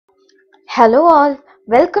Hello all,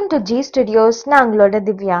 welcome to G studios. நான் உங்களோட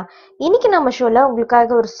திவ்யா. இன்னைக்கு நம்ம ஷோல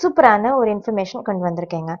உங்களுக்காக ஒரு சூப்பரான ஒரு இன்ஃபர்மேஷன் கொண்டு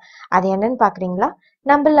வந்திருக்கேங்க. அது என்னன்னு பாக்குறீங்களா?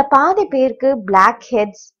 நம்மள பாதி பேருக்கு பிளாக்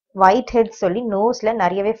ஹெட்ஸ், ஒயிட் ஹெட்ஸ் சொல்லி நோஸ்ல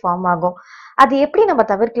நிறையவே ஃபார்ம் ஆகும். அது எப்படி நம்ம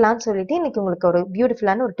தவிர்க்கலாம்னு சொல்லிட்டு இன்னைக்கு உங்களுக்கு ஒரு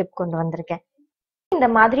பியூட்டிஃபுல்லான ஒரு டிப் கொண்டு வந்திருக்கேன். இந்த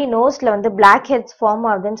மாதிரி நோஸ்ல பிளாக் ஹெட்ஸ் ஃபார்ம்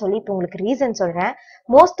ஆகுதுன்னு சொல்லி இப்போ உங்களுக்கு ரீசன் சொல்றேன்.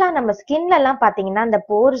 மோஸ்டா நம்ம ஸ்கின்ல எல்லாம் பாத்தீங்கன்னா அந்த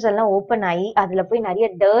போர்ஸ் எல்லாம் ஓப்பன் ஆகி அதுல போய் நிறைய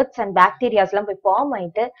டர்ட்ஸ் அண்ட் பாக்டீரியாஸ் எல்லாம் போய் ஃபார்ம்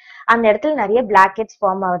ஆயிட்டு அந்த இடத்துல நிறைய பிளாக் ஹெட்ஸ்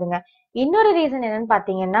ஃபார்ம் ஆகுதுங்க. இன்னொரு ரீசன் என்னன்னு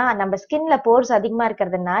பாத்தீங்கன்னா, நம்ம ஸ்கின்ல போர்ஸ் அதிகமா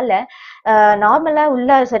இருக்கிறதுனால நார்மலா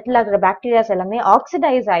உள்ள செட்டில் ஆகுற பாக்டீரியாஸ் எல்லாமே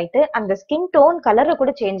ஆக்சிடைஸ் ஆயிட்டு அந்த ஸ்கின் டோன் கலரை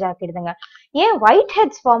கூட சேஞ்ச் ஆக்கிடுதுங்க. ஏன் ஒயிட்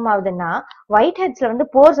ஹெட்ஸ் ஃபார்ம் ஆகுதுன்னா, ஒயிட் ஹெட்ஸ்ல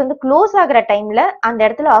போர்ஸ் க்ளோஸ் ஆகுற டைம்ல அந்த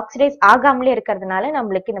இடத்துல ஆக்சிடைஸ் ஆகாமலே இருக்கிறதுனால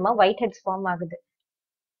நம்மளுக்கு இந்த மாதிரி ஒயிட் ஹெட்ஸ் ஃபார்ம் ஆகுது.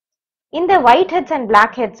 இந்த ஒயிட் ஹெட்ஸ் அண்ட்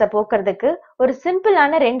பிளாக் ஹெட்ஸை போக்குறதுக்கு ஒரு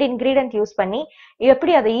சிம்பிளான 2 இன்கிரீடியன்ட் யூஸ் பண்ணி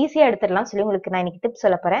எப்படி அதை ஈஸியா எடுத்துடலாம் சொல்லி உங்களுக்கு நான் இன்னைக்கு டிப்ஸ்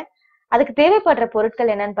சொல்ல போறேன். அதுக்கு தேவைப்படுற பொருட்கள்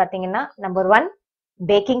என்னன்னு பாத்தீங்கன்னா, number 1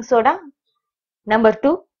 baking soda, number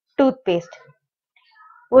 2 tooth paste.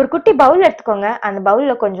 ஒரு குட்டி பவுல் எடுத்துக்கோங்க. அந்த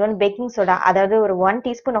பவுல்ல கொஞ்சோண்டு பேக்கிங் சோடா, அதாவது ஒரு 1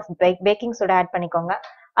 teaspoon of baking soda add பண்ணிக்கோங்க.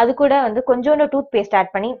 அது கூட கொஞ்சோண்டு டூத் பேஸ்ட்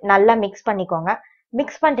ஆட் பண்ணி நல்லா மிக்ஸ் பண்ணிக்கோங்க.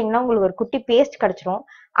 மிக்ஸ் பண்ணிட்டீங்கன்னா உங்களுக்கு ஒரு குட்டி பேஸ்ட் கிடைச்சிரும்.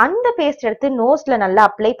 அந்த பேஸ்ட் எடுத்து நோஸ்ல நல்லா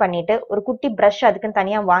அப்ளை பண்ணிட்டு ஒரு குட்டி பிரஷ் அதுக்குன்னு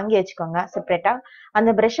தனியா வாங்கி வச்சுக்கோங்க செப்பரேட்டா. அந்த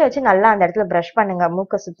பிரஷ்ஷை வச்சு நல்லா அந்த இடத்துல பிரஷ் பண்ணுங்க,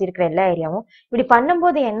 மூக்க சுத்தி இருக்கிற எல்லா ஏரியாவும். இப்படி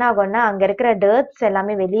பண்ணும்போது என்ன ஆகும்னா, அங்க இருக்கிற டர்ட்ஸ்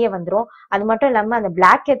எல்லாமே வெளியே வந்துடும். அது மட்டும் இல்லாம அந்த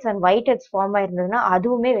black heads and white heads form ஆயிருந்ததுன்னா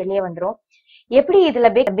அதுவுமே வெளியே வந்துடும். எப்படி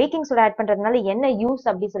இதுல பேக்கிங் சோடா ஆட் பண்றதுனால என்ன யூஸ்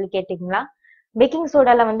அப்படி சொல்லி கேட்டீங்களா? பேக்கிங்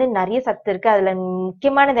சோடால நிறைய சத்து இருக்கு. அதுல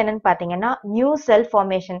முக்கியமானது என்னன்னு பாத்தீங்கன்னா, நியூ செல்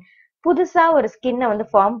ஃபார்மேஷன். புதுசா ஒரு ஸ்கின்னை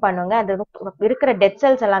ஃபார்ம் பண்ணுங்க. அது இருக்கிற டெட்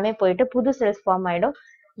செல்ஸ் எல்லாமே போயிட்டு புது செல்ஸ் ஃபார்ம் ஆயிடும்.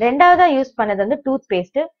 ரெண்டாவதா யூஸ் பண்ணது டூத்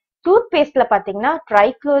பேஸ்ட். டூத் பேஸ்ட்ல பாத்தீங்கன்னா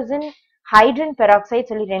ட்ரைக்ளோசின், ஹைட்ரஜன் பெராக்சைடு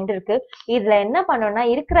சொல்லி 2 இருக்கு. இதுல என்ன பண்ணணும்னா,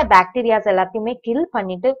 இருக்கிற பாக்டீரியாஸ் எல்லாத்தையுமே கில்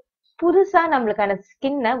பண்ணிட்டு புதுசா நம்மளுக்கான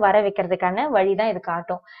ஸ்கின்னை வர வைக்கிறதுக்கான வழிதான் இது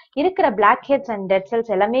காட்டும். இருக்கிற black heads and dead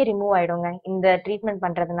cells எல்லாமே ரிமூவ் ஆயிடுங்க இந்த ட்ரீட்மெண்ட்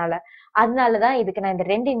பண்றதுனால. அதனாலதான் இதுக்கு நான் இந்த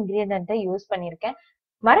 2 இன்கிரீடியன்ட்டை யூஸ் பண்ணிருக்கேன்.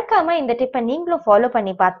 மறக்காம இந்த டிப்பை நீங்களும் ஃபாலோ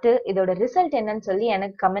பண்ணி பார்த்து இதோட ரிசல்ட் என்னன்னு சொல்லி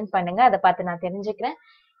எனக்கு கமெண்ட் பண்ணுங்க. அதை பார்த்து நான் தெரிஞ்சுக்கிறேன்.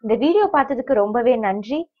 இந்த வீடியோ பார்த்ததுக்கு ரொம்பவே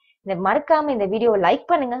நன்றி. மறக்காம இந்த வீடியோவை லைக்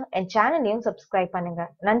பண்ணுங்க, என் சேனலையும் சப்ஸ்கிரைப் பண்ணுங்க.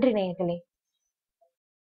 நன்றி நேயர்களே.